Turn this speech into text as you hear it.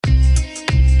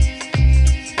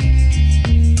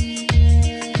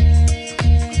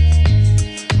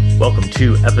Welcome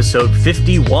to episode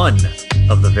 51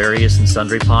 of the Various and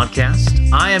Sundry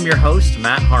podcast. I am your host,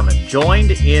 Matt Harmon, joined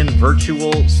in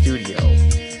virtual studio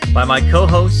by my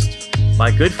co-host, my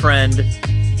good friend,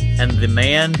 and the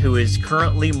man who is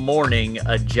currently mourning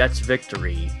a Jets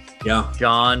victory,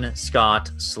 John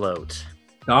Scott Sloat.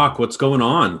 Doc, what's going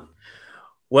on?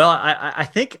 Well, I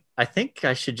think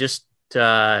I should just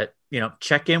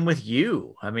check in with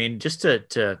you. I mean, just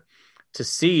to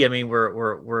see. I mean,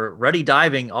 we're already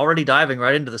diving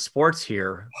right into the sports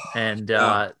here, and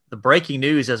the breaking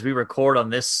news as we record on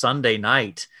this Sunday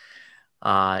night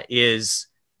is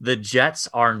the Jets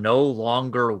are no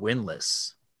longer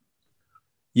winless.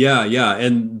 Yeah,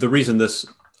 and the reason this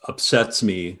upsets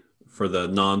me for the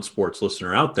non-sports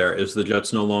listener out there is the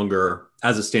Jets no longer,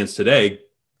 as it stands today,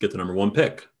 get the number one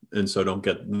pick, and so don't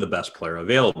get the best player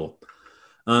available.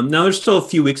 Now there's still a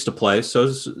few weeks to play, so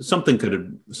something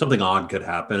odd could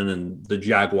happen, and the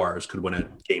Jaguars could win a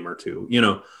game or two.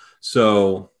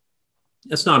 So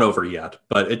it's not over yet,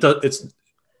 but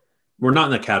we're not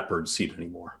in the catbird seat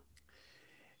anymore.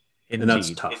 Indeed. And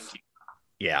that's tough.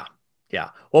 Yeah.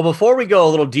 Well, before we go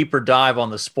a little deeper dive on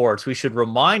the sports, we should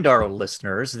remind our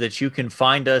listeners that you can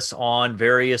find us on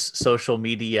various social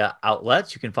media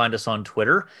outlets. You can find us on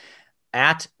Twitter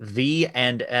at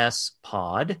V&S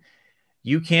Pod.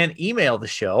 You can email the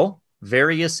show,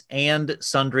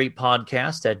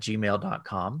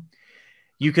 variousandsundrypodcast@gmail.com.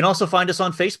 You can also find us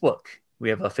on Facebook. We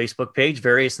have a Facebook page,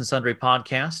 Various and Sundry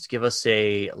Podcast. Give us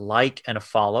a like and a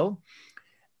follow.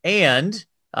 And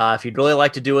if you'd really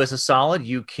like to do us a solid,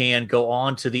 you can go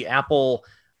on to the Apple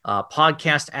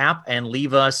podcast app and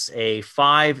leave us a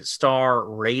 5-star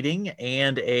rating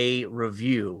and a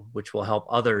review, which will help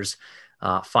others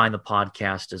find the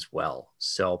podcast as well.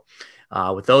 So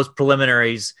with those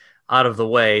preliminaries out of the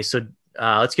way, so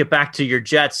let's get back to your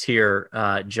Jets here,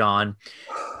 John.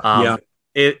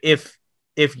 If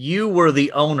you were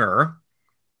the owner,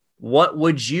 what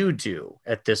would you do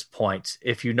at this point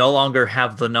if you no longer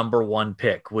have the number one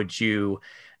pick? Would you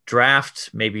draft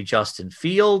maybe Justin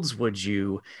Fields? Would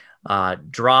you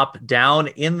drop down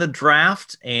in the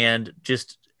draft and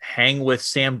just hang with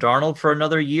Sam Darnold for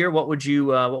another year? What would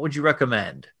you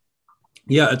recommend?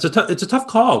 Yeah, it's a tough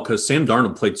call because Sam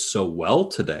Darnold played so well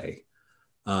today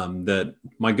that,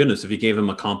 my goodness, if you gave him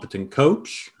a competent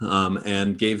coach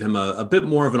and gave him a bit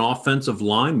more of an offensive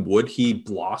line, would he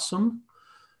blossom?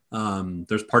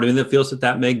 There's part of me that feels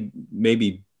that may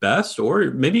be best,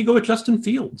 or maybe you go with Justin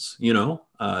Fields.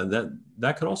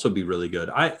 That could also be really good.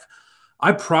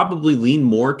 I probably lean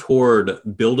more toward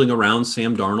building around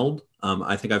Sam Darnold.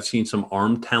 I think I've seen some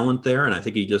arm talent there, and I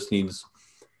think he just needs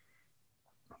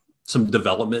some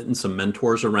development and some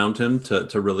mentors around him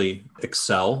to really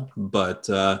excel. But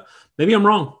maybe I'm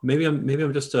wrong. Maybe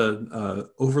I'm just a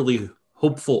overly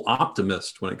hopeful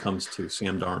optimist when it comes to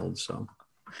Sam Darnold. So.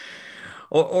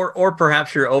 Or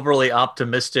perhaps you're overly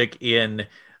optimistic in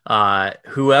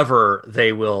whoever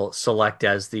they will select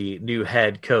as the new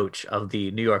head coach of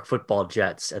the New York Football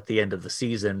Jets at the end of the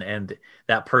season, and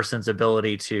that person's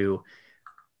ability to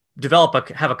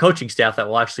have a coaching staff that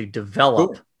will actually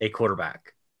develop a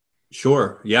quarterback.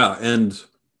 Sure. Yeah. And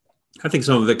I think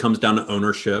some of it comes down to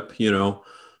ownership.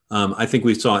 I think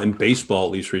we saw in baseball,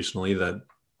 at least recently, that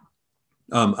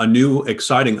a new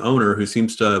exciting owner who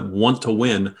seems to want to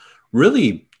win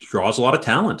really draws a lot of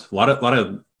talent. A lot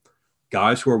of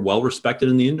guys who are well respected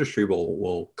in the industry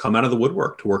will come out of the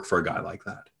woodwork to work for a guy like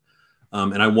that.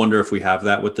 And I wonder if we have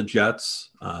that with the Jets.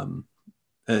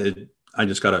 I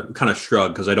just got to kind of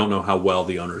shrug because I don't know how well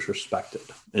the owner's respected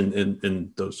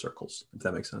in those circles, if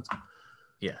that makes sense.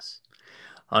 Yes.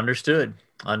 Understood.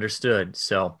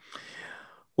 So,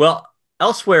 well,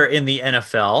 elsewhere in the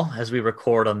NFL, as we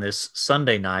record on this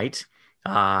Sunday night,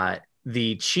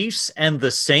 the Chiefs and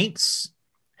the Saints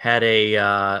had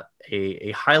a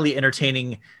highly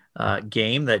entertaining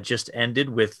game that just ended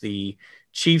with the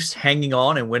Chiefs hanging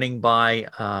on and winning by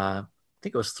I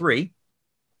think it was 3.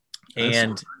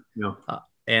 And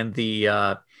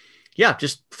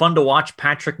just fun to watch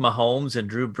Patrick Mahomes and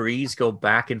Drew Brees go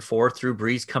back and forth. Drew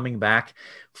Brees coming back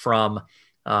from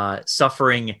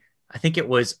suffering, I think it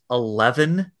was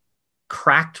 11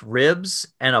 cracked ribs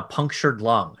and a punctured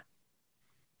lung.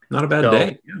 Not a bad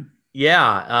day.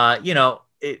 Yeah.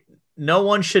 No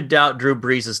one should doubt Drew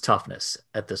Brees' toughness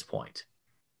at this point.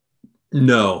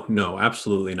 No,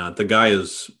 absolutely not. The guy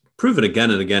is proven again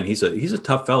and again. He's a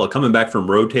tough fella coming back from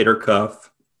rotator cuff,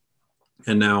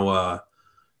 and now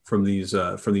from this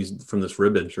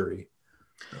rib injury.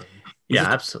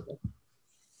 Absolutely.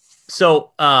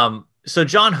 So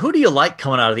John, who do you like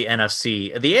coming out of the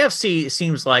NFC? The AFC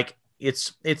seems like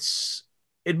it's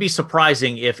it'd be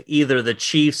surprising if either the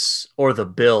Chiefs or the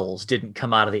Bills didn't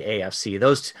come out of the AFC.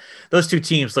 Those two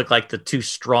teams look like the two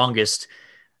strongest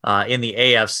in the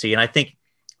AFC, and I think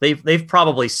they've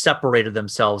probably separated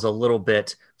themselves a little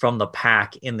bit from the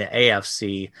pack in the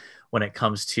AFC when it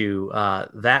comes to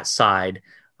that side.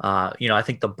 I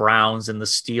think the Browns and the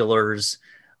Steelers,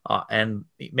 and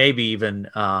maybe even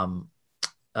who's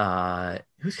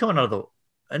coming out of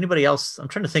anybody else? I'm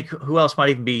trying to think who else might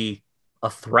even be a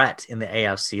threat in the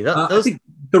AFC. I think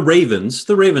the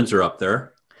Ravens are up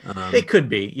there. They could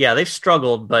be. Yeah, they've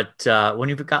struggled, but when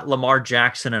you've got Lamar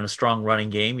Jackson and a strong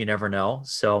running game, you never know.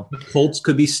 So the Colts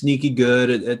could be sneaky good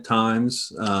at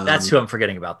times. That's who I'm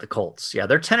forgetting about, the Colts. Yeah,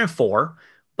 they're 10-4,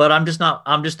 but I'm just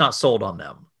not sold on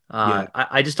them.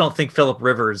 I just don't think Phillip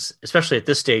Rivers, especially at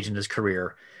this stage in his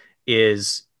career,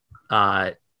 is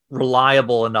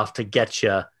reliable enough to get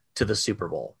you to the Super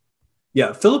Bowl.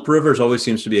 Yeah, Phillip Rivers always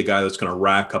seems to be a guy that's going to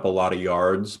rack up a lot of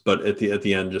yards, but at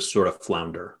the end just sort of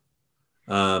flounder.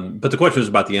 But the question is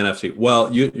about the NFC.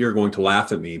 Well, you're going to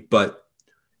laugh at me, but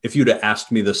if you'd have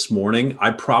asked me this morning,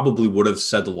 I probably would have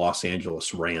said the Los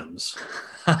Angeles Rams.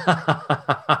 I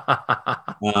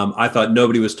thought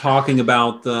nobody was talking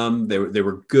about them. They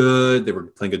were good. They were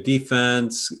playing good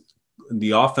defense.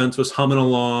 The offense was humming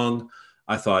along.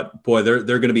 I thought, boy, they're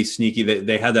going to be sneaky.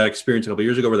 They had that experience a couple of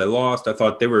years ago where they lost. I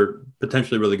thought they were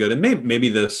potentially really good, and maybe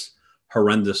this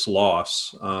horrendous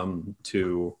loss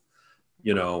to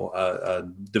a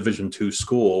Division II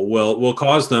school will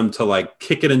cause them to like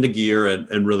kick it into gear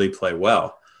and really play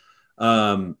well.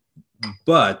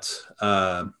 But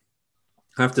I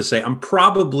have to say, I'm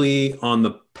probably on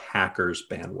the Packers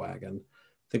bandwagon.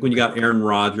 I think when you got Aaron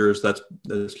Rodgers, that's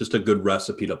just a good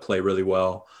recipe to play really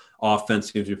well.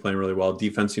 Offense seems to be playing really well.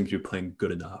 Defense seems to be playing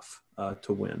good enough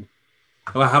to win.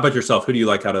 How about yourself? Who do you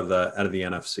like out of the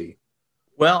NFC?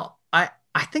 Well, I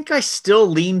think I still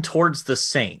lean towards the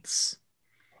Saints.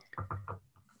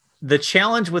 The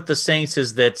challenge with the Saints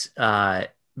is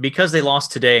that because they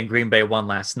lost today and Green Bay won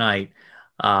last night,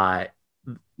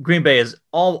 Green Bay is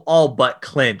all but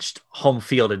clinched home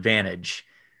field advantage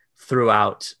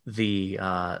throughout the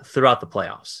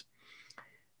playoffs,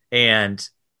 and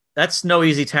that's no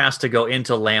easy task to go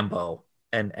into Lambeau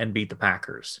and beat the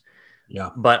Packers.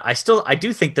 Yeah, but I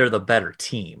do think they're the better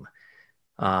team,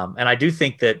 and I do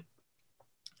think that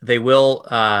they will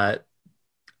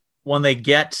when they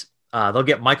get they'll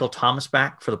get Michael Thomas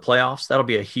back for the playoffs. That'll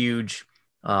be a huge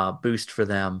boost for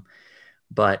them,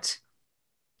 but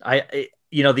the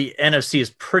NFC is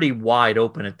pretty wide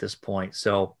open at this point,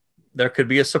 so there could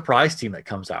be a surprise team that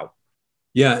comes out.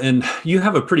 Yeah, and you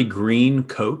have a pretty green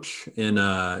coach in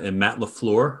Matt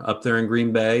LaFleur up there in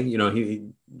Green Bay.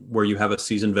 Where you have a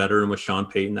seasoned veteran with Sean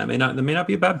Payton, that may not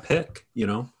be a bad pick.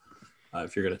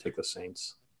 If you're going to take the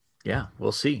Saints. Yeah,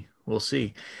 we'll see.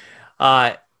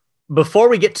 Before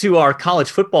we get to our college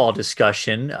football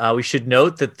discussion, we should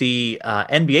note that the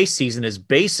NBA season is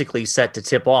basically set to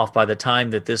tip off by the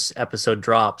time that this episode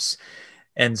drops.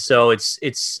 And so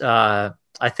it's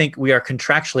I think we are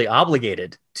contractually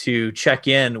obligated to check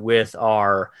in with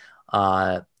our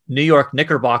New York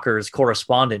Knickerbockers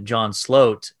correspondent, John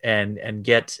Sloat, and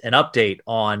get an update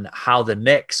on how the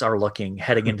Knicks are looking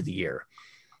heading into the year.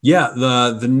 Yeah,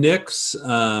 the Knicks,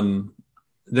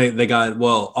 they got,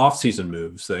 off-season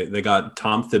moves. They got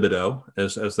Tom Thibodeau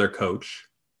as their coach,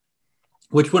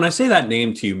 which when I say that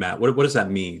name to you, Matt, what does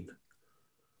that mean?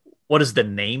 What does the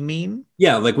name mean?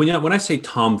 Yeah, like when I say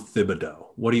Tom Thibodeau,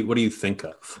 what do you think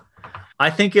of? I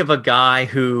think of a guy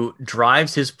who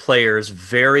drives his players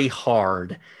very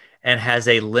hard and has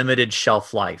a limited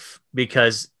shelf life,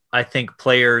 because I think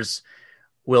players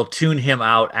will tune him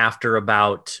out after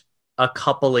about a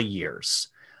couple of years.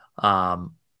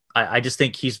 I just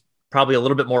think he's probably a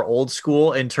little bit more old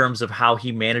school in terms of how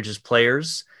he manages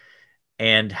players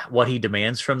and what he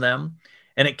demands from them.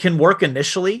 And it can work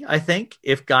initially, I think,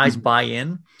 if guys buy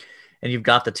in and you've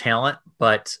got the talent.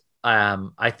 But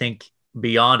I think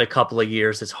beyond a couple of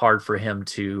years, it's hard for him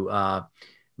to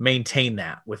maintain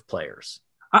that with players.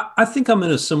 I think I'm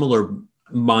in a similar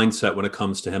mindset when it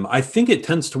comes to him. I think it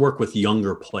tends to work with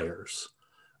younger players,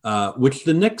 which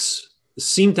the Knicks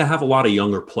seem to have a lot of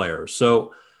younger players.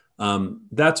 So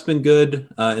that's been good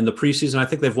in the preseason. I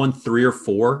think they've won 3 of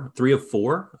 4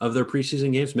 of their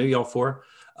preseason games, maybe all 4.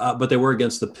 But they were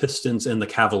against the Pistons and the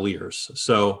Cavaliers.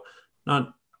 So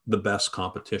not the best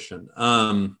competition.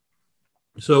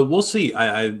 So we'll see.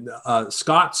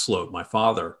 Scott Sloat, my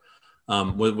father,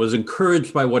 was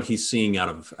encouraged by what he's seeing out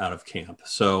of camp.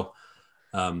 So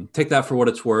take that for what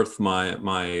it's worth. My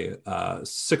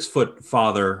 6-foot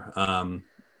father,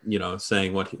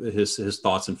 saying what his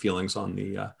thoughts and feelings on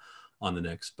the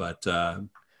Knicks. But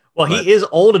Well, But he is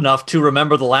old enough to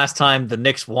remember the last time the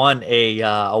Knicks won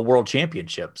a world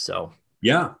championship. So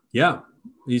yeah,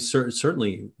 he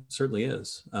certainly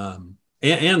is.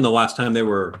 And the last time they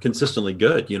were consistently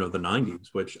good, the 90s,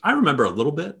 which I remember a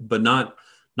little bit, but not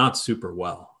super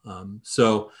well. I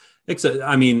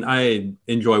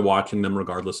enjoy watching them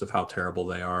regardless of how terrible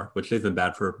they are, which they've been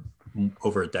bad for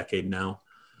over a decade now.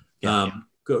 yeah.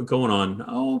 Going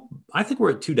on, I think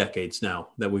we're at 2 decades now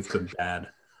that we've been bad.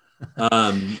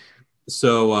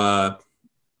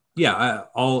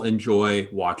 I'll enjoy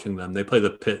watching them. They play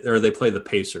the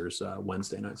Pacers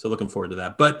Wednesday night, so looking forward to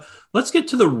that. But let's get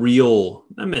to the real.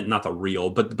 I mean, not the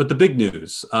real, but the big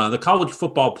news: the college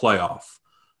football playoff.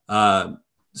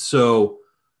 So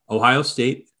Ohio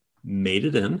State made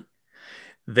it in.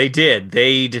 They did.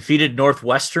 They defeated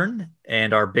Northwestern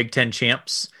and our Big Ten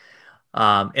champs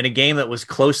in a game that was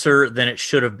closer than it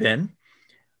should have been.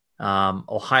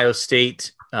 Ohio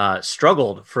State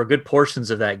struggled for good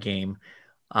portions of that game.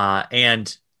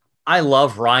 And I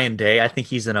love Ryan Day. I think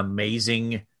he's an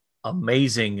amazing,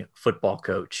 amazing football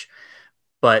coach.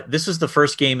 But this was the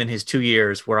first game in his 2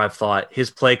 years where I've thought his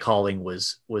play calling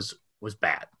was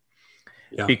bad.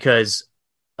 Yeah. Because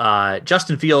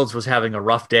Justin Fields was having a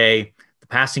rough day. The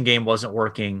passing game wasn't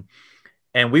working.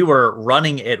 And we were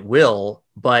running at will,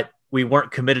 but we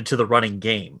weren't committed to the running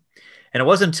game. And it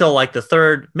wasn't until like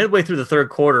midway through the third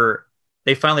quarter,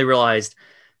 they finally realized,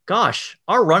 gosh,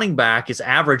 our running back is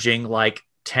averaging like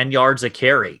 10 yards a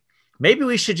carry. Maybe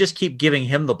we should just keep giving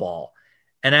him the ball.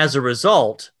 And as a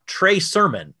result, Trey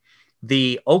Sermon,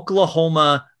 the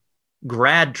Oklahoma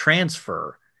grad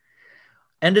transfer,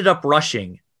 ended up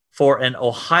rushing for an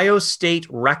Ohio State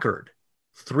record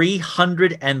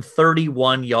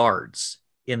 331 yards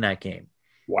in that game.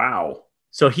 Wow.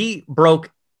 So he broke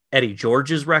Eddie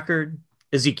George's record,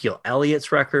 Ezekiel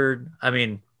Elliott's record. I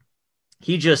mean,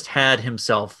 he just had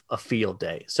himself a field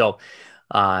day. So,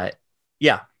 in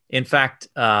fact,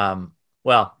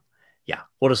 we'll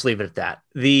just leave it at that.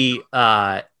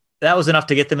 That was enough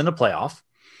to get them in the playoff.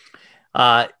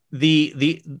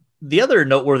 The other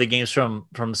noteworthy games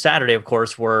from Saturday, of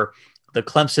course, were the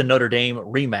Clemson Notre Dame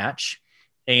rematch,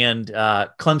 and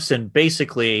Clemson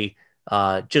basically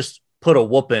just put a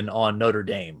whooping on Notre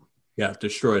Dame. Yeah,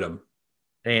 destroyed them.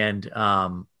 And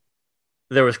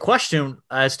there was question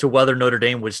as to whether Notre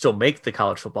Dame would still make the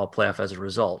college football playoff as a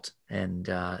result, and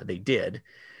they did.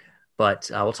 But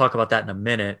we'll talk about that in a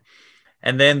minute.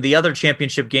 And then the other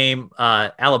championship game,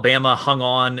 Alabama hung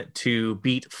on to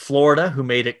beat Florida, who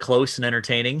made it close and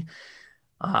entertaining.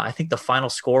 I think the final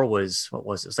score was, what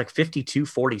was it? It was like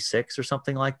 52-46 or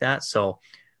something like that. So,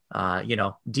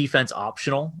 defense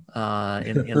optional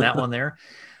in that one there.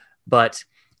 But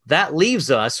that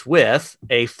leaves us with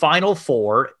a Final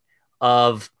Four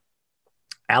of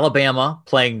Alabama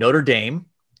playing Notre Dame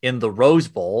in the Rose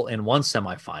Bowl in one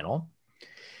semifinal,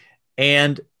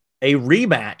 and a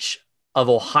rematch of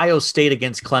Ohio State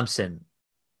against Clemson,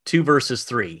 2 versus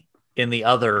 3 in the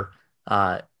other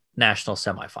national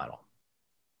semifinal.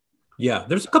 Yeah,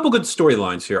 there's a couple good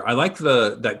storylines here. I like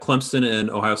that Clemson and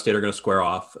Ohio State are going to square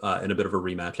off in a bit of a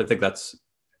rematch. I think that's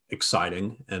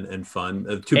exciting and fun.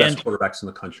 The two best quarterbacks in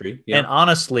the country. Yeah. And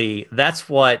honestly, that's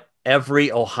what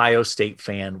every Ohio State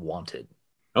fan wanted.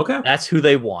 Okay. That's who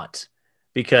they want,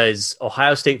 because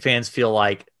Ohio State fans feel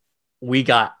like we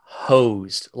got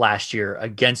hosed last year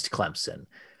against Clemson.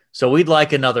 So we'd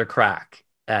like another crack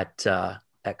at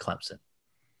Clemson.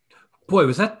 Boy,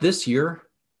 was that this year?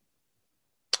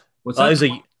 It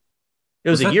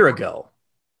was a year ago.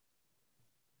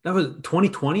 That was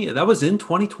 2020? That was in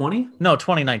 2020? No,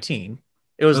 2019.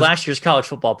 It was last year's college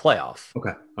football playoff.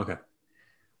 Okay.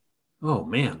 Oh,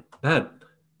 man. That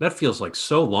feels like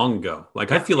so long ago.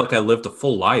 Like, I feel like I lived a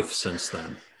full life since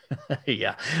then.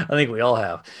 Yeah, I think we all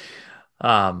have.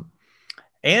 And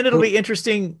it'll be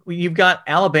interesting. You've got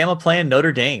Alabama playing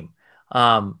Notre Dame.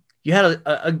 You had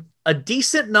a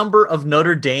decent number of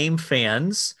Notre Dame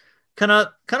fans kind of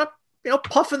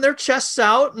puffing their chests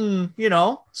out and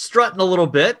strutting a little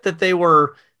bit that they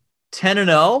were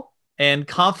 10-0 and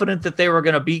confident that they were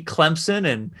going to beat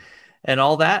Clemson and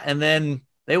all that. And then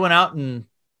they went out and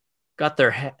got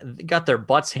their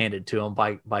butts handed to them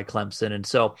by Clemson. And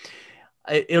so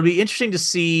it'll be interesting to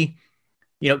see,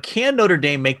 can Notre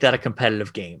Dame make that a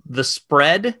competitive game? The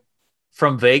spread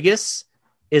from Vegas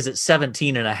is at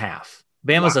 17.5.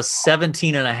 Bama's a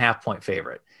 17.5 point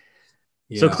favorite.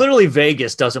 Yeah. So clearly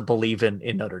Vegas doesn't believe in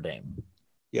Notre Dame.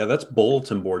 Yeah, that's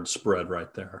bulletin board spread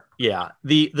right there. Yeah.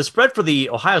 The spread for the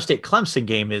Ohio State Clemson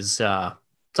game is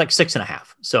it's like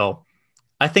 6.5. So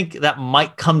I think that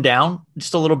might come down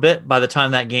just a little bit by the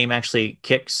time that game actually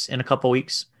kicks in a couple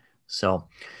weeks. So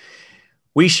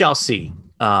We shall see.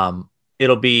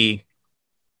 It'll be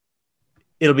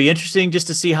interesting just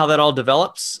to see how that all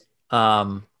develops.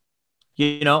 There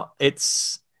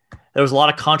was a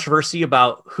lot of controversy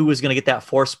about who was going to get that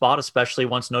fourth spot, especially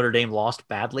once Notre Dame lost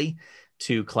badly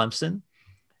to Clemson.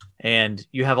 And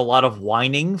you have a lot of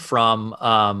whining from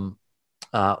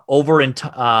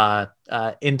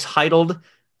entitled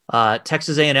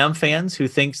Texas A&M fans who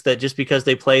thinks that just because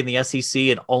they played in the SEC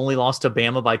and only lost to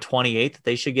Bama by 28, that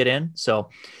they should get in. So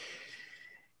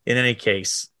in any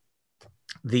case,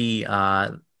 the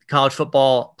college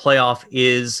football playoff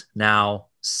is now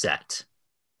set.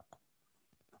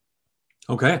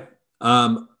 Okay.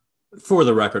 For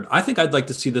the record, I think I'd like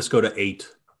to see this go to 8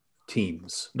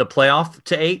 teams. The playoff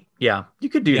to 8? Yeah, you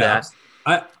could do that.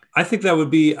 I think that would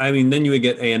be, then you would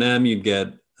get A&M, you'd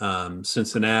get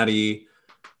Cincinnati,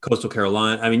 Coastal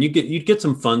Carolina. You'd get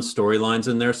some fun storylines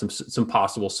in there, some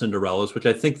possible Cinderellas, which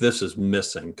I think this is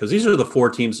missing, because these are the 4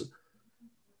 teams,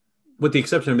 with the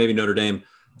exception of maybe Notre Dame,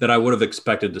 that I would have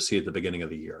expected to see at the beginning of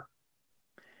the year.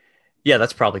 Yeah,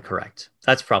 that's probably correct.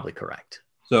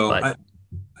 So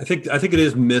I think it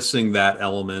is missing that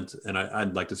element, and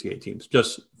I'd like to see 8 teams,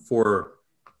 just for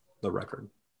the record.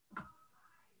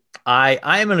 I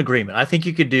am in agreement. I think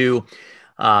you could do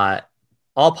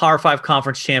all Power 5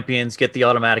 conference champions get the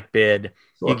automatic bid.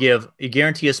 Sure. You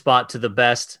guarantee a spot to the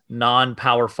best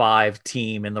non-Power 5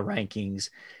 team in the rankings.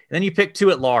 And then you pick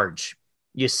 2 at large.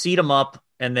 You seed them up,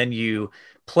 and then you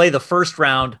play the first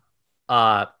round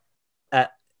on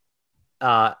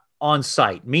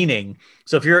site. Meaning,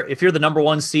 so if you're the number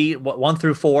 1 seed, 1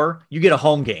 through 4, you get a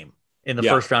home game in the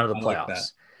first round of the playoffs. Like,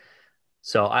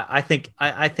 so I think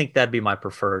that'd be my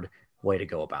preferred way to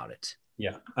go about it.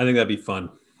 Yeah, I think that'd be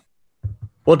fun.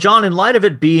 Well, John, in light of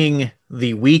it being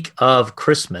the week of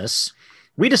Christmas,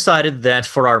 we decided that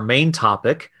for our main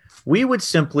topic, we would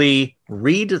simply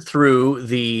read through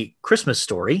the Christmas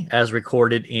story as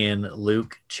recorded in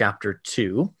Luke chapter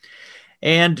 2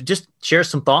 and just share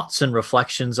some thoughts and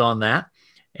reflections on that.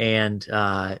 And,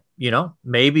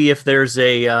 maybe if there's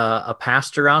a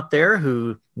pastor out there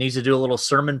who needs to do a little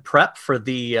sermon prep for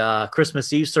the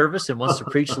Christmas Eve service and wants to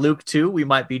preach Luke 2, we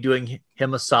might be doing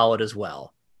him a solid as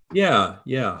well. Yeah.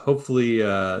 Hopefully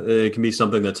it can be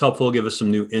something that's helpful, give us some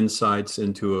new insights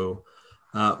into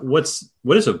what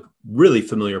is a really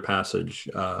familiar passage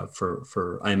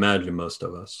for I imagine most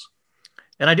of us.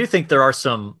 And I do think there are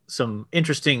some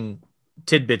interesting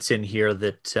tidbits in here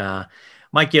that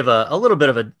might give a little bit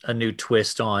of a new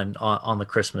twist on the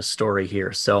Christmas story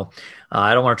here. So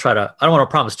I don't want to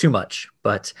promise too much,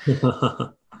 but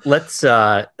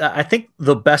I think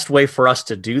the best way for us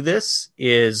to do this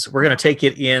is we're going to take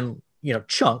it in,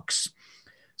 chunks.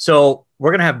 So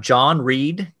we're going to have John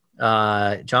read.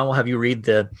 John will have you read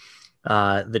the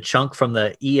chunk from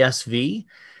the ESV,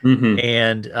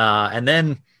 and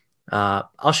then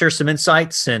I'll share some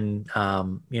insights, and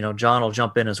John will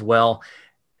jump in as well,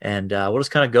 and we'll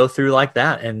just kind of go through like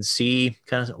that and see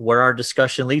kind of where our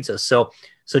discussion leads us. So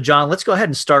John, let's go ahead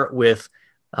and start with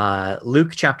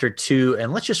Luke chapter 2,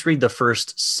 and let's just read the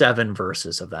first 7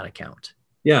 verses of that account.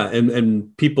 Yeah,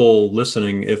 and people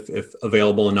listening, if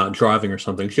available and not driving or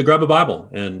something, should grab a Bible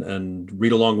and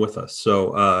read along with us.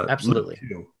 So absolutely.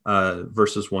 Luke 2,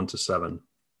 verses 1 to 7.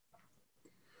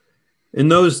 In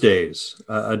those days,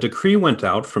 a decree went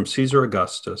out from Caesar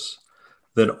Augustus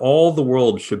that all the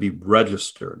world should be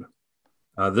registered.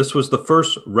 This was the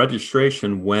first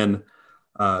registration when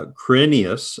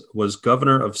Quirinius was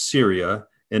governor of Syria,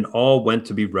 and all went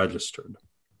to be registered,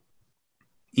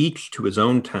 each to his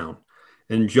own town.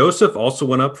 And Joseph also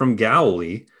went up from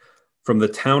Galilee, from the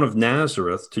town of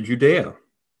Nazareth to Judea,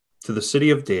 to the city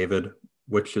of David,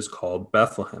 which is called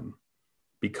Bethlehem,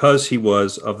 because he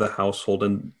was of the household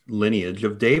and lineage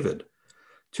of David,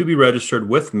 to be registered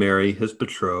with Mary, his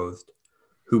betrothed,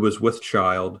 who was with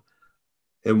child.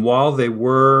 And while they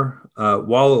were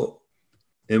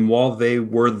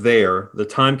there, the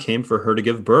time came for her to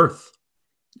give birth.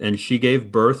 And she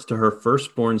gave birth to her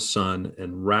firstborn son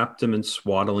and wrapped him in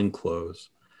swaddling clothes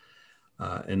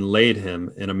and laid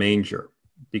him in a manger,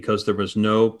 because there was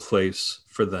no place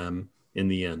for them in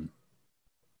the inn.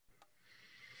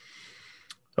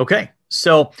 Okay,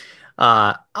 so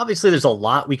obviously there's a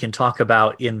lot we can talk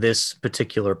about in this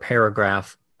particular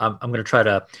paragraph. I'm going to try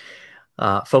to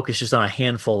focus just on a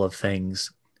handful of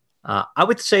things. I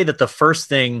would say that the first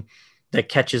thing that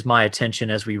catches my attention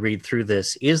as we read through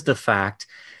this is the fact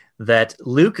that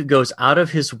Luke goes out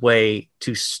of his way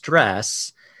to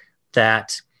stress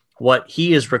that what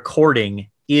he is recording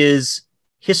is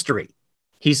history.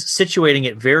 he's situating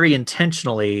it very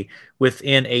intentionally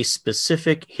within a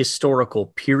specific historical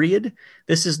period.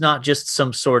 This is not just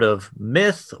some sort of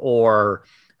myth or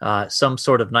some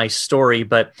sort of nice story,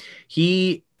 but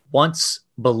he wants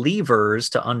believers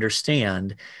to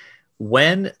understand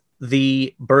when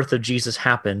the birth of Jesus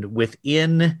happened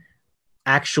within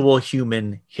actual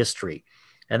human history.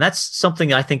 And that's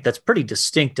something I think that's pretty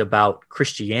distinct about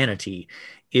Christianity,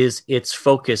 is its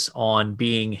focus on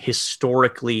being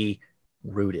historically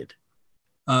rooted.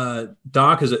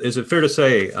 Doc, is it fair to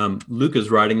say Luke is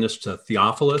writing this to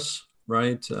Theophilus,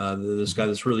 right? This guy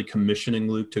that's really commissioning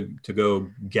Luke to go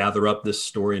gather up this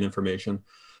story and information.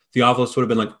 Theophilus would have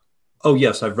been like, oh,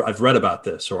 yes, I've read about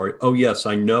this, or, oh, yes,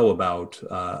 I know about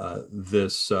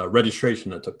this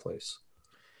registration that took place.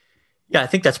 Yeah, I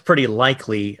think that's pretty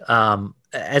likely.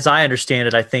 As I understand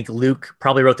it, I think Luke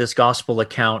probably wrote this gospel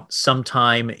account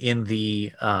sometime in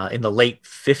the late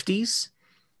 50s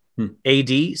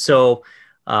AD. So,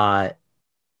 I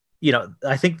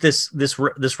think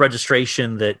this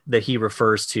registration that he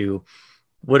refers to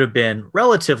would have been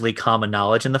relatively common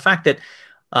knowledge, and the fact that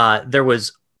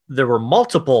there were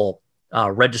multiple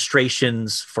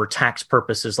registrations for tax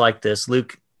purposes like this,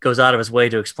 Luke goes out of his way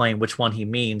to explain which one he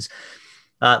means.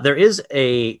 There is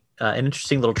an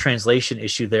interesting little translation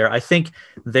issue there. I think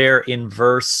there in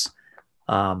verse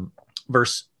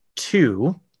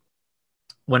 2,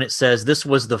 when it says this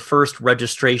was the first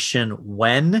registration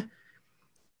when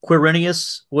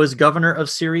Quirinius was governor of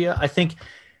Syria, I think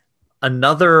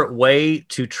another way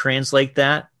to translate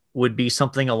that would be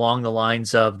something along the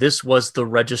lines of this was the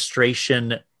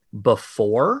registration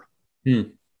before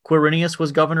Quirinius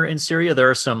was governor in Syria. There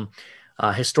are some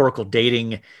historical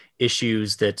dating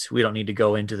issues that we don't need to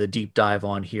go into the deep dive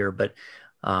on here, but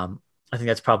I think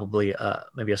that's probably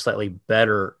maybe a slightly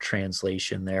better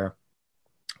translation there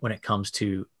when it comes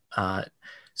to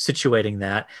situating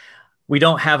that. We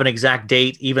don't have an exact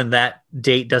date. Even that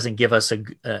date doesn't give us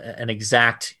an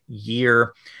exact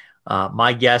year.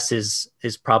 My guess is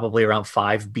probably around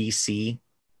 5 BC,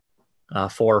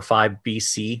 4 or 5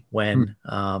 BC when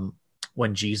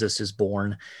Jesus is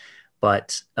born.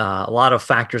 But a lot of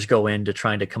factors go into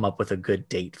trying to come up with a good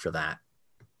date for that.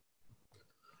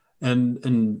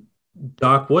 And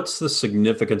Doc, what's the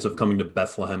significance of coming to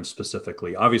Bethlehem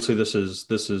specifically? Obviously, this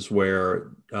is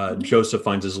where Joseph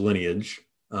finds his lineage.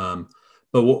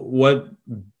 But what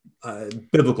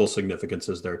biblical significance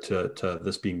is there to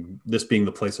this being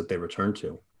the place that they return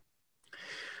to?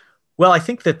 Well, I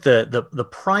think that the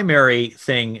primary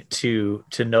thing to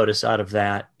notice out of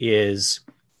that is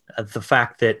the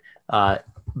fact that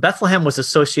Bethlehem was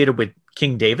associated with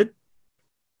King David.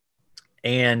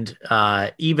 And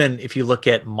even if you look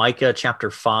at Micah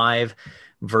chapter 5,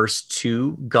 verse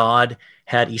 2, God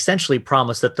had essentially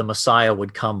promised that the Messiah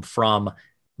would come from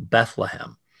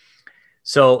Bethlehem.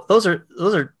 So those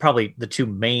are probably the two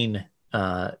main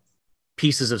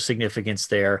pieces of significance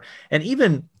there. And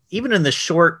even in the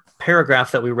short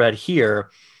paragraph that we read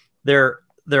here, there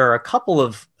are a couple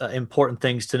of important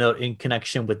things to note in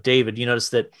connection with David. You notice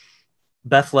that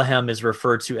Bethlehem is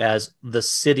referred to as the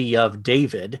city of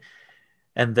David.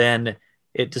 And then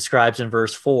it describes in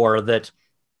verse 4 that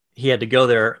he had to go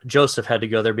there, Joseph had to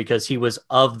go there because he was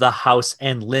of the house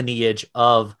and lineage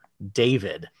of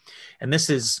David. And this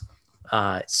is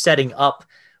setting up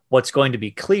what's going to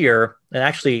be clear. And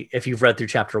actually, if you've read through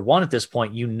chapter 1 at this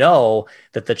point, you know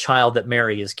that the child that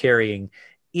Mary is carrying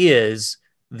is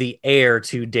the heir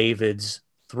to David's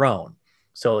throne.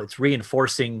 So it's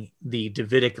reinforcing the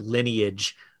Davidic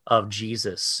lineage of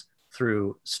Jesus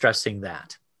through stressing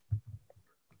that.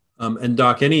 And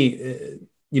Doc, I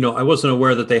wasn't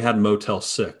aware that they had Motel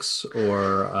 6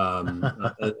 or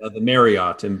the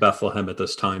Marriott in Bethlehem at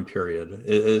this time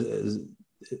period.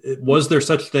 Was there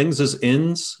such things as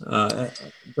inns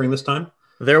during this time?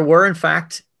 There were, in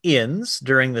fact, inns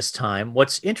during this time.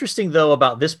 What's interesting, though,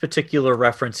 about this particular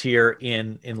reference here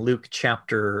in Luke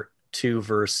chapter 2,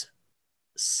 verse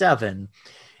 7,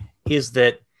 is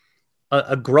that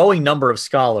a growing number of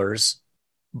scholars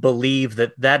believe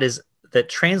that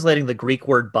translating the Greek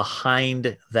word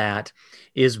behind that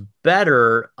is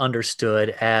better understood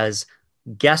as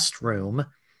guest room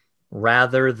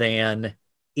rather than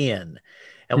inn.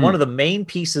 And one of the main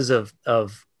pieces of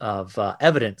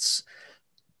evidence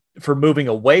for moving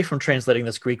away from translating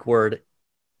this Greek word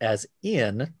as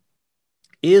inn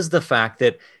is the fact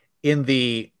that in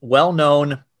the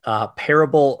well-known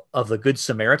parable of the Good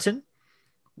Samaritan,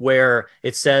 where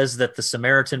it says that the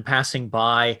Samaritan passing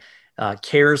by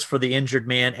cares for the injured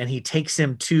man and he takes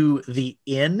him to the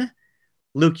inn,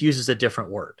 Luke uses a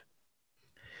different word.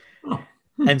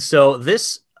 And so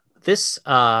this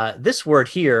this word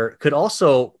here could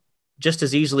also just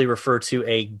as easily refer to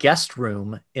a guest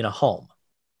room in a home.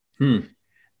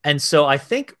 And so I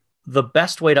think the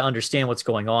best way to understand what's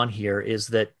going on here is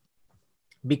that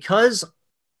because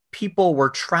people were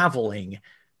traveling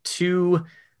to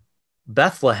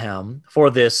Bethlehem for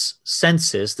this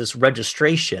census, this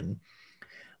registration,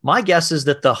 my guess is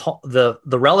that the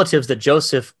relatives that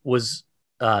Joseph was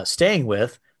staying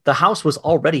with, the house was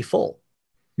already full.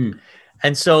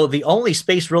 And so the only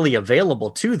space really available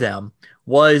to them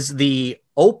was the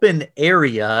open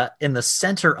area in the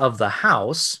center of the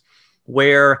house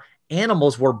where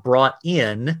animals were brought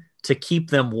in to keep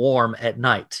them warm at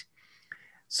night.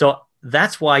 So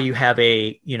that's why you have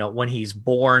when he's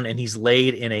born and he's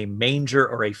laid in a manger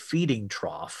or a feeding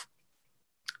trough.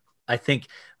 I think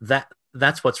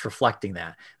that's what's reflecting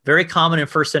that. Very common in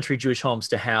first century Jewish homes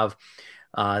to have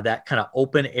that kind of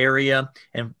open area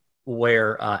and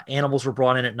where animals were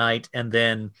brought in at night, and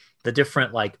then the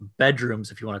different like bedrooms,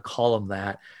 if you want to call them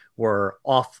that, were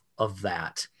off of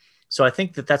that. So I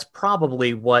think that's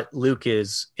probably what Luke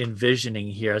is envisioning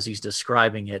here as he's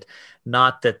describing it,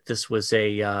 not that this was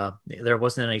there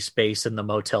wasn't any space in the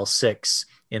Motel 6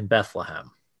 in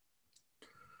Bethlehem.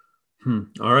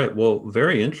 All right. Well,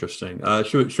 very interesting.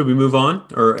 Should we move on,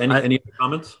 or any other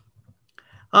comments?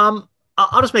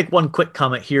 I'll just make one quick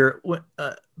comment here.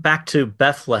 Back to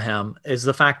Bethlehem is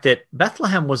the fact that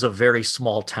Bethlehem was a very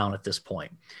small town at this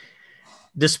point.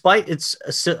 Despite its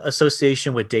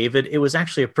association with David, it was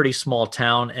actually a pretty small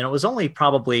town, and it was only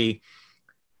probably,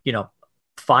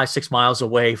 5-6 miles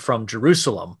away from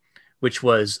Jerusalem, which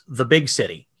was the big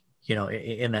city,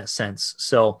 in that sense.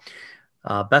 So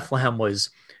Bethlehem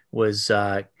was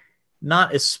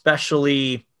not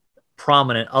especially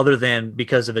prominent other than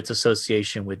because of its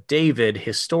association with David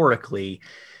historically,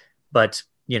 but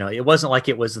it wasn't like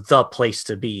it was the place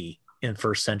to be in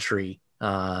first century,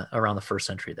 around the first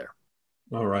century there.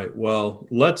 All right. Well,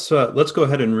 let's go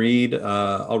ahead and read.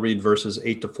 I'll read verses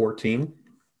 8 to 14.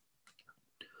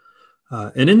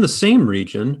 And in the same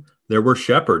region, there were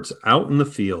shepherds out in the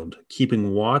field,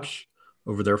 keeping watch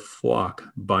over their flock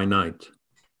by night.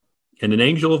 And an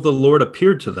angel of the Lord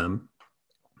appeared to them,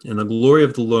 and the glory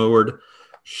of the Lord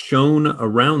shone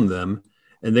around them,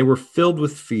 and they were filled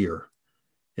with fear.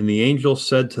 And the angel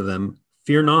said to them,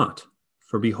 "Fear not,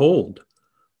 for behold,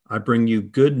 I bring you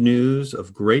good news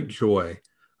of great joy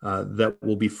that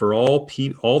will be for all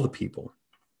the people.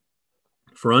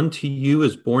 For unto you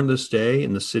is born this day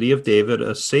in the city of David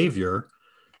a Savior,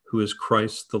 who is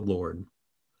Christ the Lord.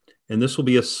 And this will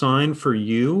be a sign for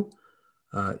you.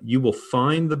 You will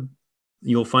find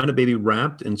a baby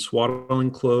wrapped in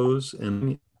swaddling clothes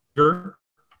and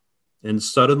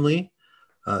suddenly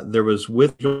there was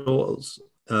with angels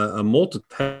a multitude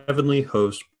of heavenly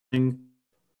hosts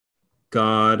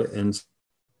God and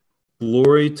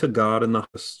glory to God in the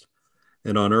highest,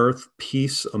 and on earth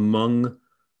peace among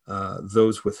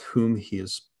those with whom he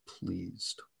is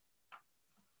pleased."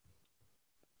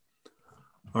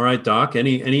 All right, Doc,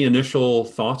 any initial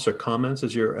thoughts or comments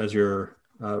as you're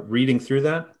reading through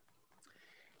that?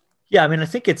 Yeah, I mean, I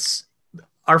think it's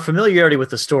our familiarity with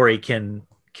the story can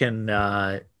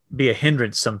be a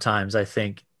hindrance sometimes, I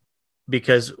think,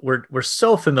 because we're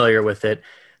so familiar with it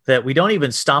that we don't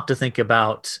even stop to think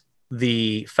about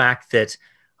the fact that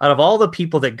out of all the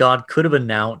people that God could have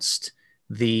announced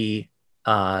the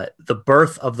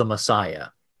birth of the Messiah,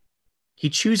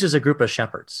 he chooses a group of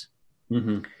shepherds.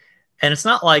 Mm-hmm. And it's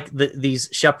not like these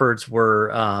shepherds were,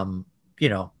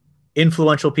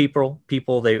 influential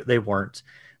people. They weren't.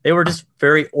 They were just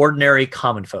very ordinary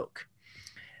common folk.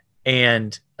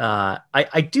 And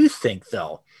I do think,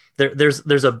 though,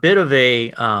 there's a bit of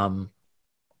a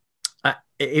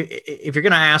if you're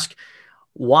going to ask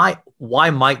why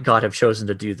might God have chosen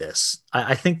to do this,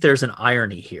 I think there's an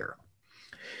irony here,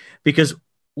 because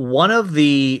one of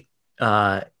the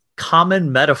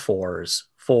common metaphors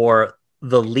for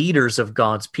the leaders of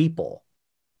God's people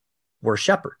were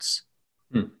shepherds.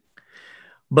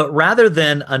 But rather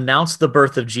than announce the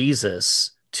birth of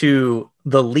Jesus to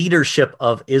the leadership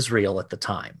of Israel at the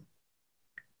time,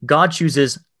 God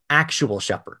chooses actual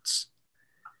shepherds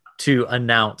to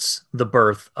announce the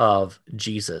birth of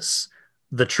Jesus,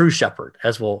 the true shepherd,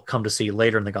 as we'll come to see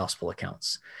later in the gospel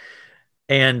accounts.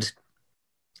 And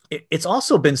it's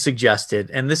also been suggested,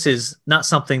 and this is not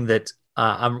something that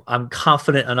I'm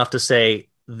confident enough to say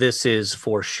this is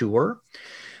for sure,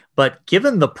 but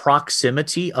given the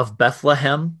proximity of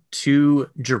Bethlehem to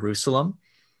Jerusalem,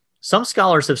 some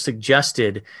scholars have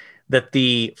suggested that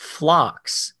the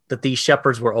flocks that these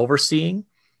shepherds were overseeing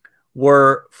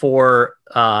were for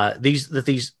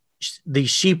these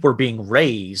sheep were being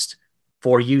raised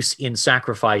for use in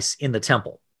sacrifice in the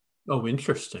temple. Oh,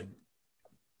 interesting.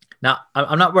 Now,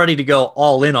 I'm not ready to go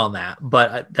all in on that,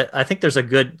 but I think there's a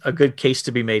good case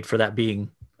to be made for that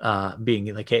being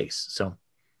the case. So,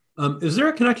 is there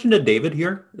a connection to David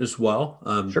here as well?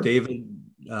 sure. David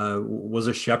was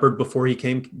a shepherd before he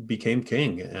became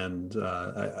king, and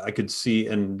I could see,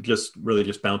 and just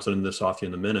bouncing this off you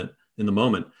in the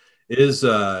moment, is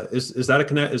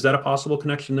that a possible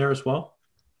connection there as well?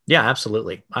 Yeah,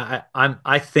 absolutely.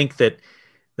 I think that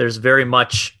there's very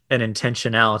much an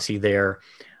intentionality there,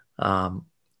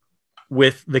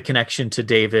 with the connection to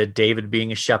David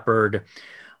being a shepherd,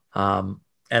 and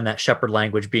that shepherd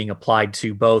language being applied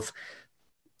to both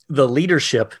the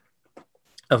leadership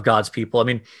of God's people. I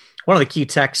mean, one of the key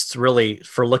texts really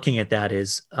for looking at that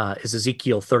is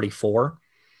Ezekiel 34,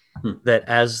 that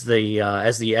as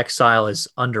the exile is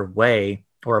underway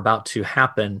or about to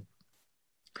happen,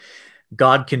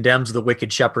 God condemns the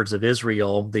wicked shepherds of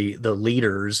Israel, the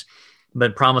leaders,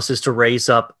 but promises to raise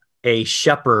up a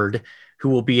shepherd who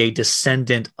will be a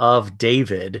descendant of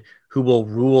David, who will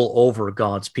rule over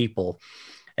God's people.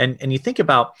 And you think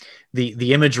about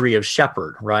the imagery of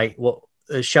shepherd, right? Well,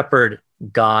 a shepherd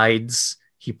guides,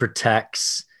 he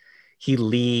protects, he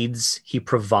leads, he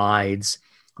provides.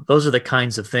 Those are the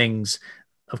kinds of things,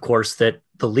 of course, that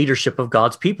the leadership of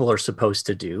God's people are supposed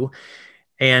to do.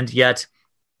 And yet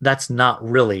that's not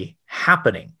really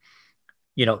happening.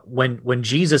 You know, when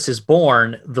Jesus is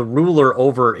born, the ruler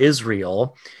over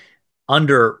Israel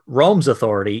under Rome's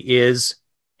authority is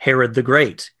Herod the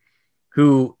Great,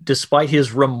 who, despite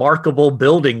his remarkable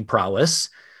building prowess,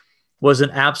 was an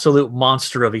absolute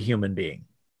monster of a human being.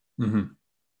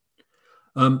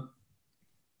 Mm-hmm.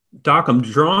 Doc, I'm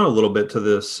drawn a little bit to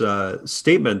this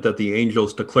statement that the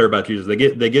angels declare about Jesus.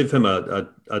 They give him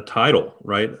a title,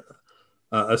 right?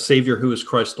 A Savior who is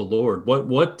Christ the Lord.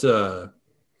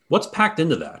 What's packed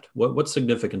into that? What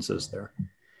significance is there?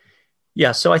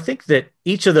 Yeah, so I think that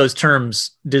each of those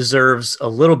terms deserves a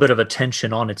little bit of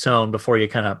attention on its own before you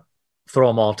kind of throw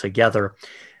them all together.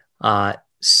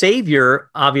 Savior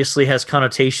obviously has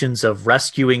connotations of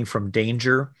rescuing from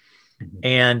danger,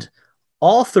 and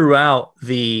all throughout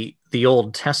the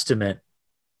Old Testament,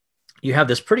 you have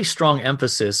this pretty strong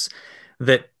emphasis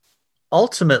that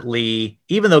ultimately,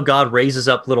 even though God raises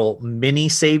up little mini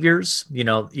saviors, you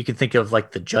know, you can think of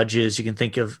like the judges, you can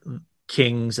think of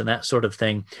kings and that sort of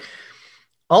thing.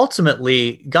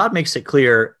 Ultimately, God makes it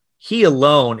clear he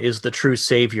alone is the true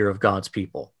savior of God's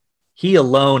people. He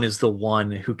alone is the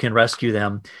one who can rescue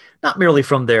them, not merely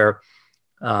from their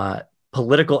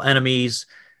political enemies,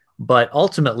 but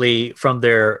ultimately from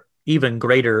their even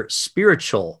greater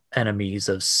spiritual enemies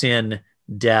of sin,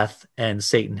 death, and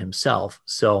Satan himself.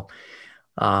 So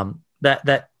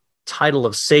that title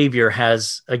of Savior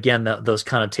has, again, those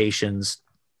connotations.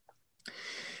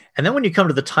 And then when you come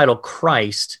to the title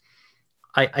Christ,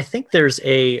 I think there's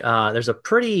a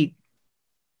pretty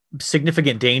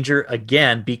significant danger,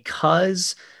 again,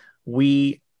 because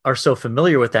we are so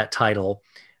familiar with that title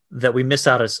that we miss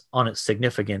out on its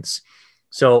significance.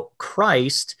 So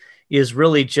Christ is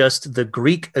really just the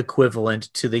Greek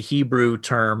equivalent to the Hebrew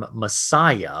term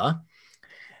Messiah.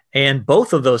 And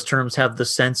both of those terms have the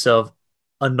sense of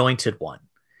anointed one.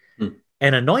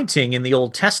 And anointing in the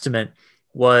Old Testament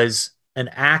was an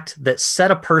act that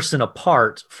set a person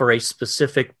apart for a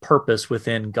specific purpose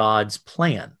within God's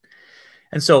plan.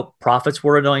 And so prophets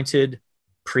were anointed,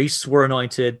 priests were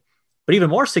anointed, but even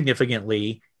more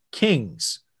significantly,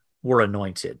 kings were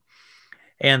anointed.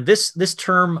 And this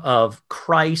term of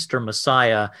Christ or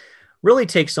Messiah really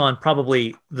takes on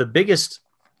probably the biggest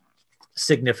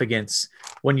significance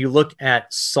when you look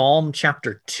at Psalm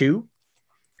chapter 2,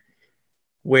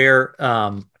 where,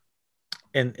 and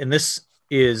this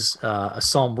is a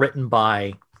psalm written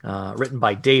by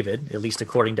David, at least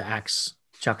according to Acts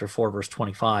chapter 4, verse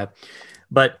 25.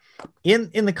 But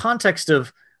in the context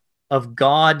of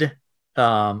God,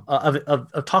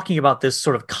 of talking about this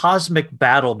sort of cosmic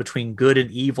battle between good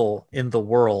and evil in the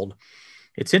world,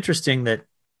 it's interesting that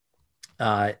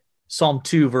Psalm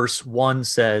 2, verse 1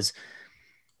 says,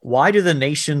 "Why do the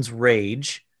nations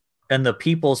rage and the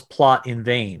peoples plot in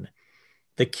vain?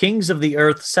 The kings of the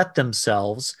earth set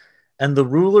themselves, and the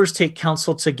rulers take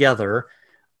counsel together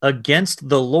against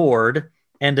the Lord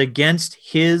and against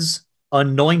his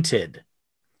anointed."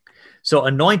 So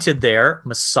anointed there,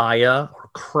 Messiah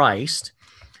or Christ,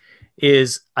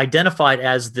 is identified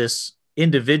as this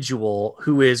individual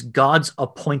who is God's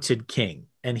appointed king.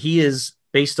 And he is,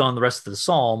 based on the rest of the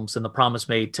Psalms and the promise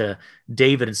made to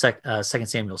David in 2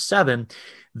 Samuel 7,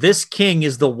 this king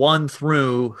is the one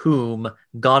through whom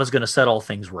God is going to set all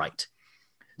things right.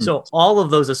 So all of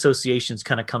those associations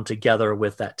kind of come together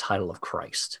with that title of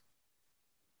Christ.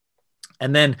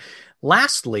 And then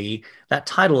lastly, that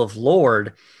title of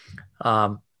Lord,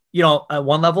 at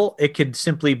one level, it could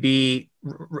simply be,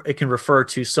 it can refer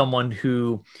to someone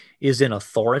who is in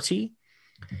authority.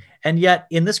 And yet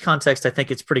in this context, I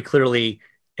think it's pretty clearly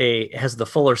has the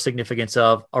fuller significance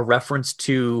of a reference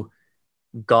to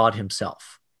God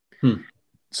himself.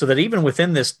 So that even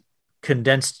within this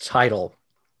condensed title,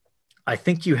 I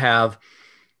think you have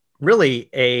really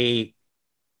a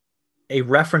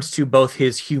reference to both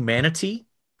his humanity.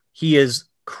 He is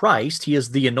Christ. He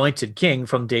is the anointed king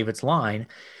from David's line.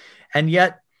 And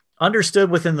yet, understood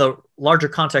within the larger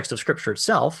context of Scripture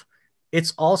itself,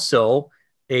 it's also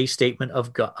a statement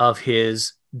of God, of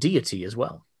his deity as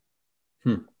well.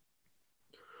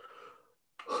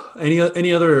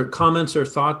 Any other comments or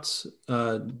thoughts,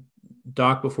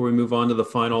 Doc, before we move on to the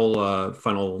final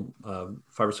 5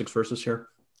 or 6 verses here?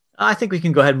 I think we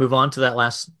can go ahead and move on to that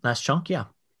last chunk. Yeah.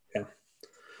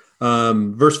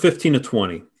 Verse 15 to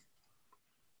 20.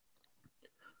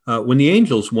 When the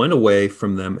angels went away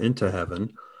from them into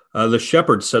heaven, the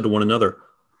shepherds said to one another,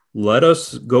 "Let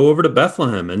us go over to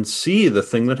Bethlehem and see the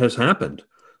thing that has happened,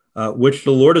 which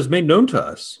the Lord has made known to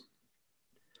us."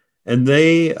 And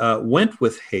they went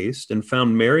with haste and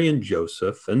found Mary and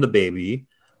Joseph and the baby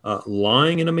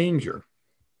lying in a manger.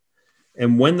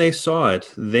 And when they saw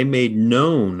it, they made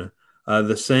known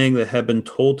the saying that had been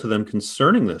told to them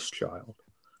concerning this child.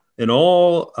 And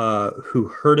all who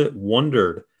heard it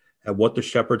wondered at what the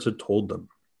shepherds had told them.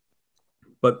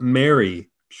 But Mary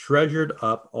treasured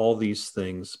up all these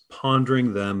things,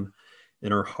 pondering them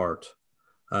in her heart.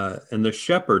 And the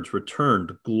shepherds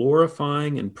returned,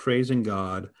 glorifying and praising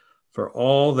God for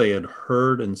all they had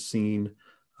heard and seen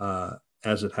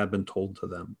as it had been told to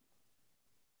them.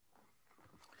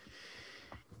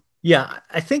 Yeah,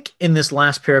 I think in this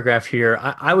last paragraph here,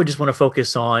 I would just want to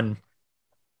focus on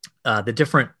the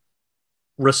different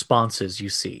responses you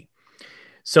see.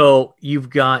 So you've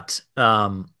got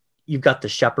the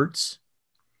shepherds,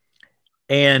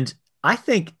 and I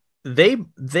think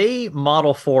they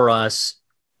model for us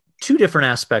 2 different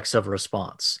aspects of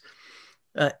response.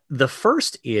 The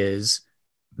first is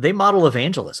they model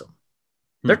evangelism.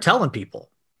 They're telling people.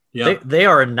 Yeah. They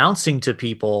are announcing to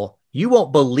people, you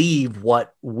won't believe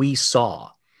what we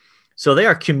saw. So they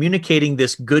are communicating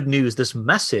this good news, this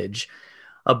message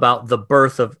about the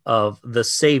birth of the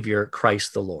Savior,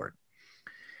 Christ the Lord.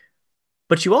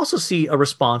 But you also see a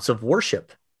response of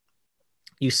worship.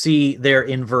 You see there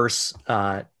in verse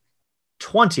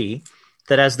 20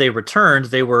 that as they returned,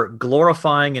 they were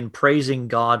glorifying and praising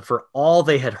God for all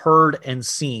they had heard and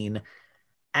seen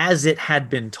as it had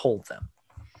been told them.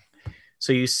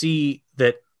 So you see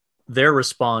that their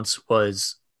response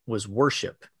was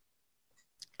worship.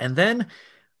 And then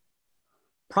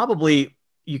probably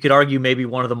you could argue maybe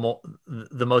one of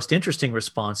the most interesting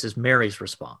response is Mary's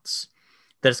response.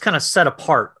 That it's kind of set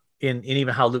apart in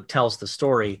even how Luke tells the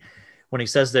story when he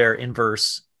says there in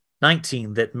verse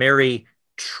 19 that Mary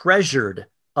treasured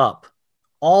up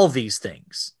all these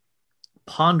things,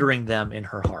 pondering them in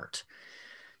her heart.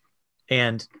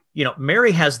 And,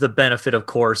 Mary has the benefit, of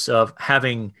course, of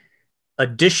having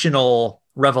additional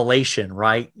revelation,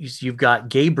 right? You've got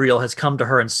Gabriel has come to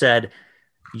her and said,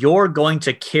 you're going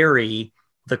to carry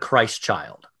the Christ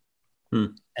child.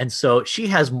 And so she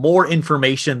has more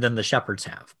information than the shepherds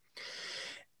have.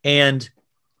 And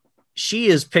she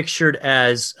is pictured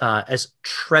as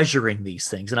treasuring these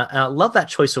things. And I love that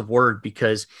choice of word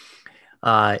because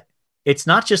it's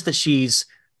not just that she's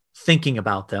thinking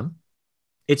about them.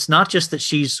 It's not just that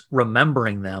she's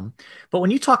remembering them. But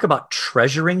when you talk about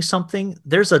treasuring something,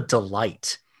 there's a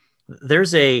delight.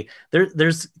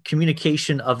 There's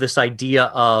communication of this idea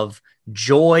of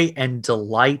joy and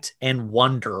delight and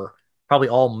wonder, probably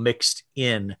all mixed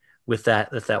in with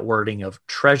that wording of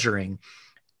treasuring.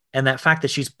 And that fact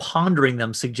that she's pondering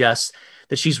them suggests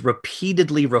that she's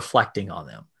repeatedly reflecting on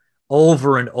them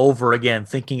over and over again,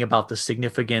 thinking about the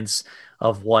significance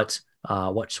of what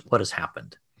has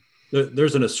happened.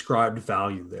 There's an ascribed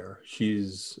value there.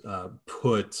 She's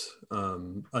put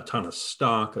a ton of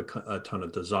stock, a ton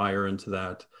of desire into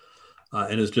that,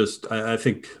 and is just, I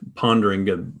think,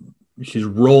 pondering. She's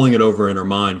rolling it over in her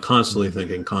mind, constantly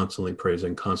thinking, constantly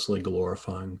praising, constantly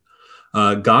glorifying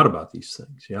God about these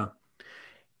things. Yeah.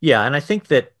 Yeah, and I think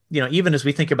that, even as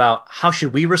we think about how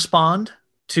should we respond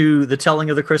to the telling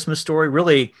of the Christmas story,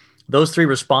 really those 3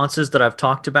 responses that I've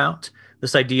talked about,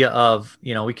 this idea of,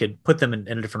 we could put them in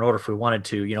a different order if we wanted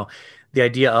to, the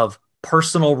idea of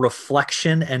personal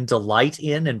reflection and delight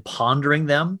in and pondering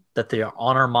them, that they are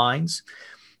on our minds.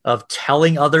 of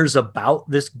telling others about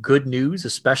this good news,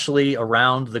 especially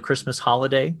around the Christmas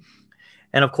holiday.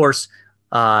 And of course,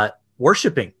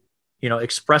 worshiping,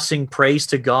 expressing praise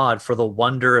to God for the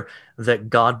wonder that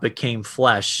God became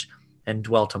flesh and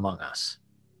dwelt among us.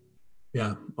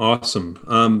 Yeah,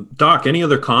 awesome. Doc, any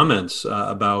other comments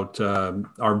about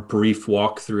our brief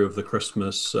walkthrough of the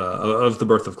Christmas, of the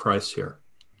birth of Christ here?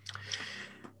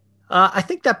 I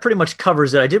think that pretty much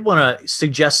covers it. I did want to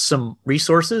suggest some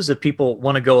resources if people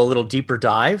want to go a little deeper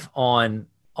dive on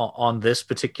this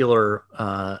particular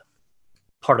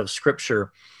part of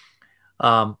Scripture.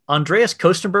 Andreas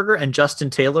Kostenberger and Justin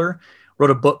Taylor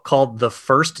wrote a book called The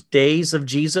First Days of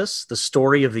Jesus, The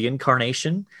Story of the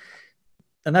Incarnation.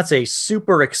 And that's a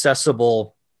super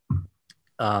accessible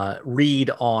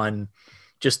read on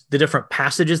just the different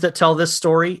passages that tell this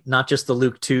story, not just the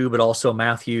Luke 2, but also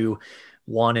Matthew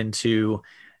 1 and 2.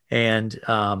 And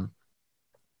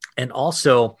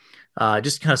also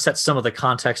just kind of set some of the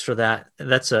context for that.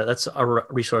 That's a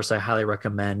resource I highly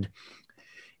recommend.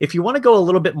 If you want to go a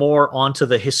little bit more onto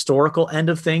the historical end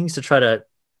of things to try to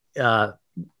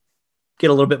get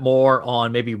a little bit more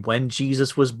on maybe when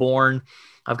Jesus was born,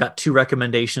 I've got two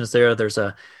recommendations there. There's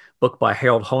a book by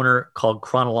Harold Hoehner called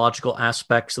Chronological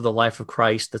Aspects of the Life of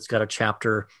Christ that's got a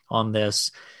chapter on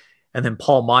this. And then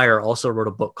Paul Meyer also wrote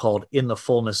a book called In the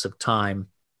Fullness of Time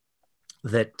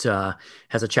that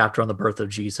has a chapter on the birth of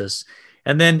Jesus.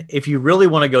 And then if you really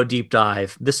want to go deep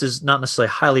dive, this is not necessarily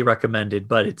highly recommended,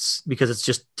 but it's because it's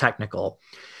just technical.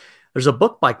 There's a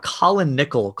book by Colin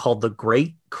Nichol called The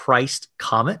Great Christ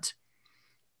Comet.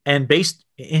 And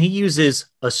he uses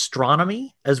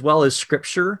astronomy as well as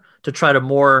scripture to try to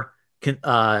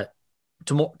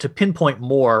to pinpoint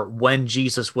more when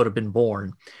Jesus would have been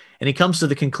born. And he comes to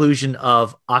the conclusion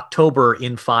of October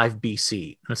in 5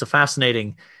 BC. And it's a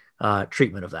fascinating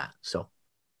treatment of that. So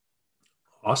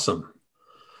awesome.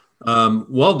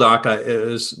 Well, Doc,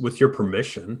 with your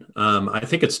permission, I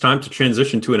think it's time to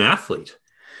transition to an athlete.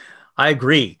 I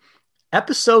agree.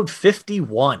 Episode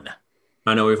 51.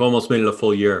 I know we've almost made it a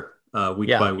full year, week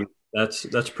by week.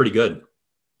 That's pretty good.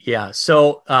 Yeah.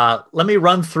 So let me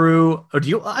run through. Or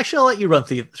I'll let you run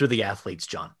through the athletes,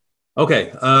 John.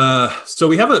 Okay. So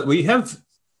we have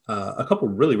a couple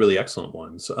really, really excellent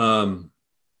ones. Who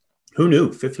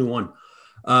knew? 51.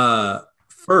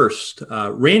 First,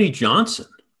 Randy Johnson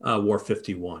wore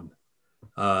 51.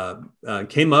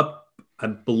 Came up, I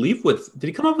believe, did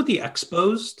he come up with the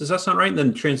Expos? Does that sound right? And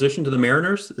then transition to the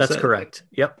Mariners? That's correct.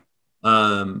 Yep.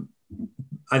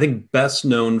 I think best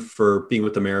known for being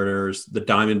with the Mariners, the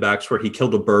Diamondbacks, where he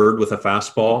killed a bird with a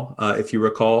fastball, if you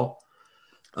recall.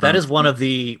 That is one of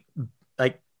the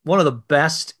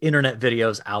best internet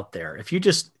videos out there. If you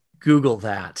just Google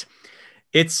that,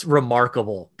 it's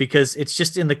remarkable because it's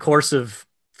just in the course of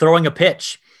throwing a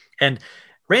pitch. And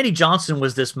Randy Johnson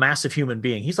was this massive human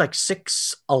being. He's like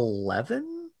 6'11".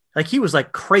 Like he was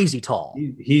like crazy tall.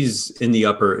 He's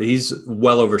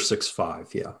well over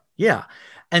 6'5". Yeah. Yeah.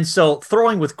 And so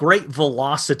throwing with great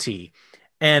velocity.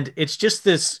 And it's just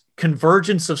this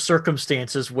convergence of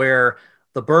circumstances where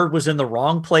the bird was in the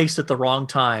wrong place at the wrong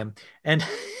time. And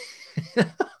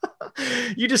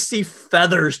you just see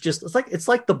feathers. It's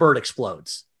like the bird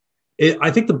explodes. I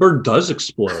think the bird does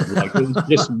explode. Like it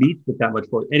just meets with that much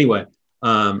force. Anyway.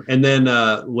 And then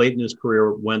late in his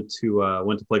career went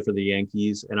to play for the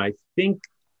Yankees. And I think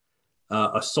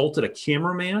assaulted a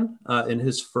cameraman in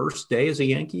his first day as a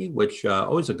Yankee, which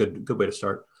always a good way to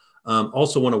start.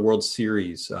 Also won a World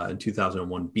Series in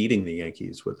 2001, beating the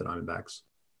Yankees with the Diamondbacks.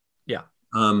 Yeah.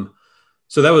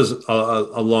 So that was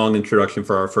a long introduction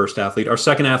for our first athlete. Our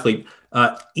second athlete,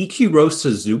 Ichiro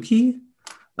Suzuki,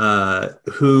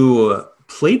 who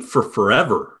played for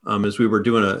forever. As we were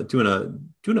doing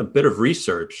a bit of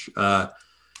research.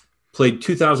 Played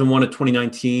 2001 to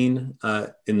 2019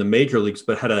 in the major leagues,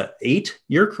 but had a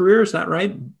 8-year career. Is that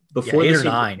right? Before 8 or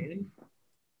 9.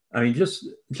 I mean, just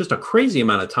a crazy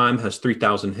amount of time. Has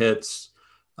 3,000 hits.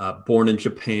 Born in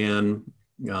Japan.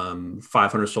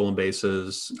 500 stolen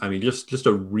bases. I mean, just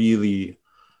a really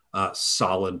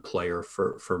solid player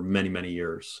for many, many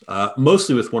years.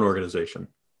 Mostly with one organization.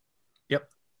 Yep.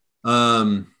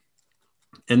 And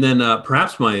then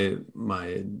perhaps my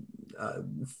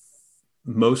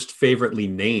most favoritely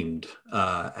named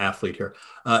athlete here,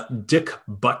 Dick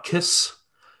Butkus,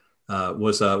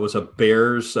 was a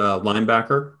Bears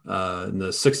linebacker in the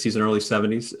 60s and early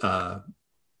 70s.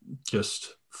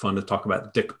 Just fun to talk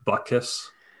about Dick Butkus.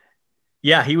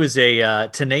 Yeah, he was a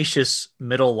tenacious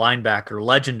middle linebacker,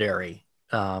 legendary,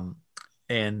 and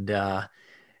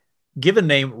given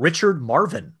name Richard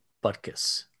Marvin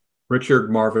Butkus.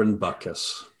 Richard Marvin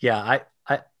Butkus. Yeah,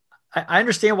 I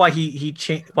understand why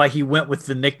why he went with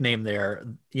the nickname there.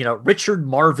 Richard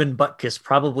Marvin Butkus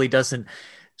probably doesn't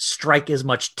strike as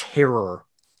much terror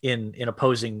in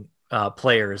opposing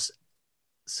players.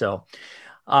 So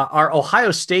our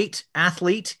Ohio State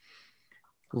athlete,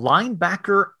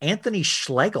 linebacker Anthony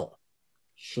Schlegel.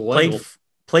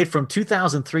 Played from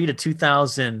 2003 to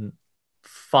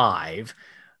 2005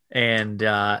 and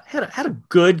had a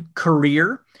good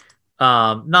career.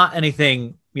 Not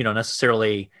anything,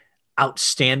 necessarily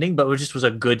outstanding, but it just was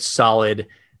a good, solid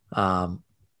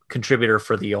contributor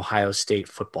for the Ohio State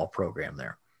football program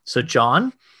there. So,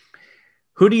 John,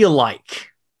 who do you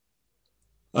like?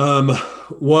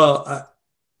 Well,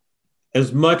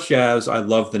 as much as I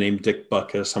love the name Dick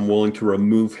Butkus, I'm willing to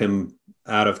remove him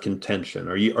out of contention.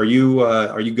 Are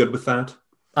you good with that?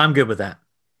 I'm good with that.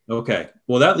 Okay.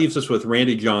 Well, that leaves us with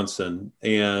Randy Johnson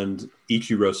and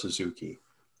Ichiro Suzuki.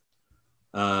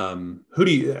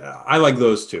 I like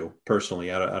those two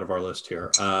personally out of our list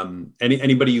here.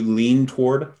 Anybody you lean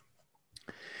toward?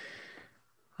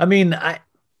 I mean,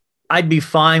 I'd be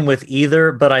fine with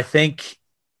either, but I think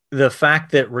the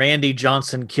fact that Randy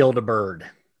Johnson killed a bird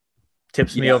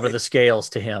tips me over the scales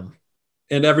to him.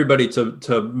 And everybody,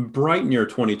 to brighten your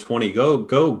 2020,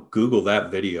 go Google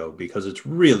that video because it's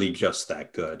really just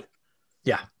that good.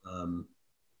 Yeah.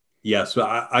 Yes,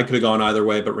 I could have gone either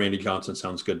way, but Randy Johnson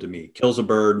sounds good to me. Kills a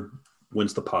bird,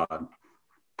 wins the pod.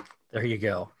 There you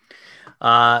go.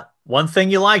 One thing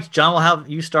you liked, John, will have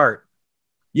you start.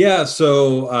 Yeah,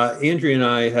 so Andrea and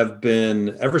I have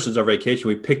been, ever since our vacation,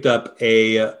 we picked up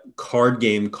a card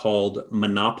game called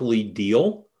Monopoly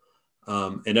Deal.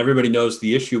 And everybody knows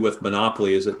the issue with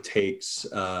Monopoly is it takes,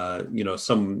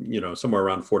 somewhere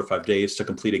around 4 to 5 days to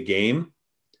complete a game.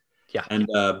 Yeah. And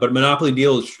but Monopoly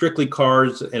Deal is strictly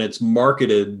cards, and it's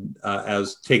marketed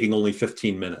as taking only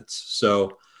 15 minutes.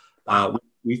 So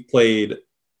we've played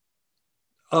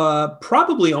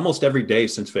probably almost every day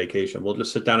since vacation. We'll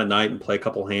just sit down at night and play a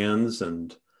couple hands,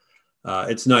 and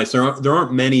it's nice. There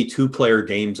aren't many 2-player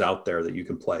games out there that you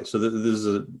can play. So this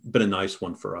has been a nice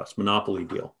one for us, Monopoly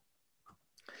Deal.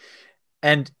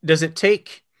 And does it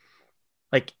take,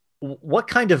 what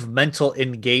kind of mental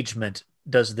engagement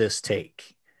does this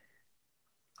take?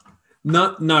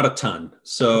 Not a ton.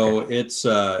 So okay. It's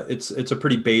a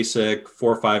pretty basic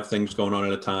 4 or 5 things going on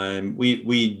at a time.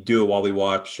 We do it while we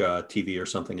watch TV or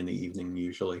something in the evening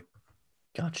usually.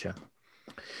 Gotcha.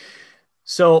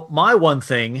 So my one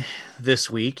thing this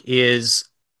week is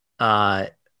my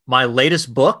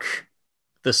latest book,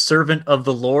 The Servant of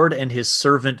the Lord and His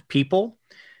Servant People.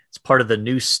 It's part of the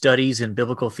New Studies in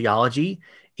Biblical Theology,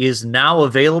 is now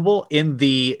available in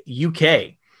the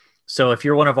UK. So if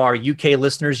you're one of our UK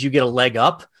listeners, you get a leg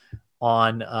up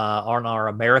on our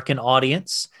American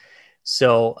audience.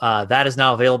 So that is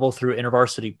now available through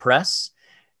InterVarsity Press.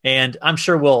 And I'm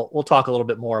sure we'll talk a little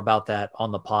bit more about that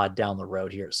on the pod down the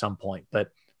road here at some point.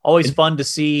 But always fun to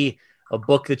see a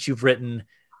book that you've written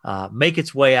make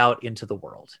its way out into the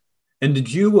world. And did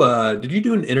you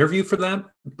do an interview for that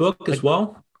book as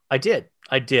well? I did.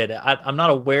 I'm not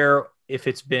aware if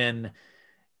it's been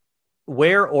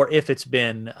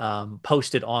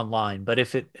posted online, but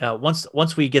if it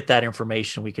once we get that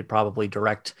information, we could probably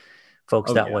direct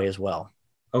folks way as well.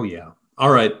 Oh yeah.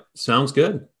 All right. Sounds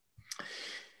good.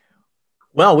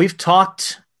 Well, we've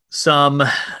talked some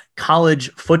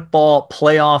college football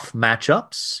playoff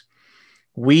matchups.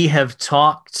 We have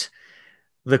talked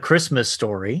the Christmas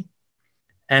story,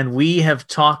 and we have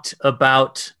talked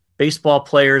about baseball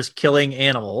players killing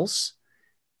animals.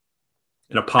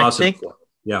 In a positive way.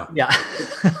 Yeah.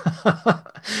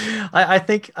 I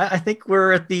think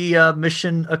we're at the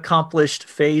mission accomplished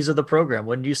phase of the program.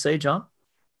 Wouldn't you say, John?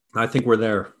 I think we're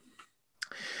there.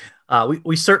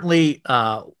 We certainly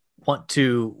want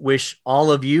to wish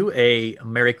all of you a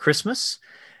Merry Christmas.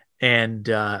 And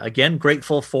again,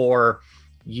 grateful for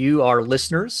you, our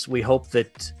listeners. We hope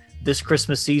that this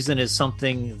Christmas season is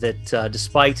something that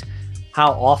despite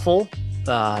how awful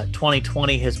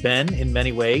 2020 has been in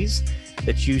many ways,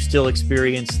 that you still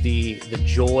experience the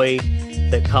joy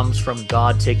that comes from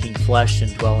God taking flesh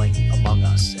and dwelling among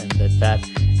us, and that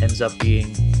ends up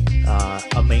being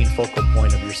a main focal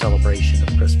point of your celebration of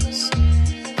Christmas.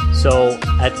 So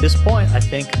at this point, I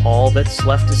think all that's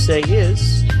left to say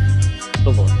is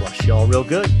the Lord bless you all real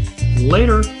good.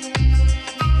 Later.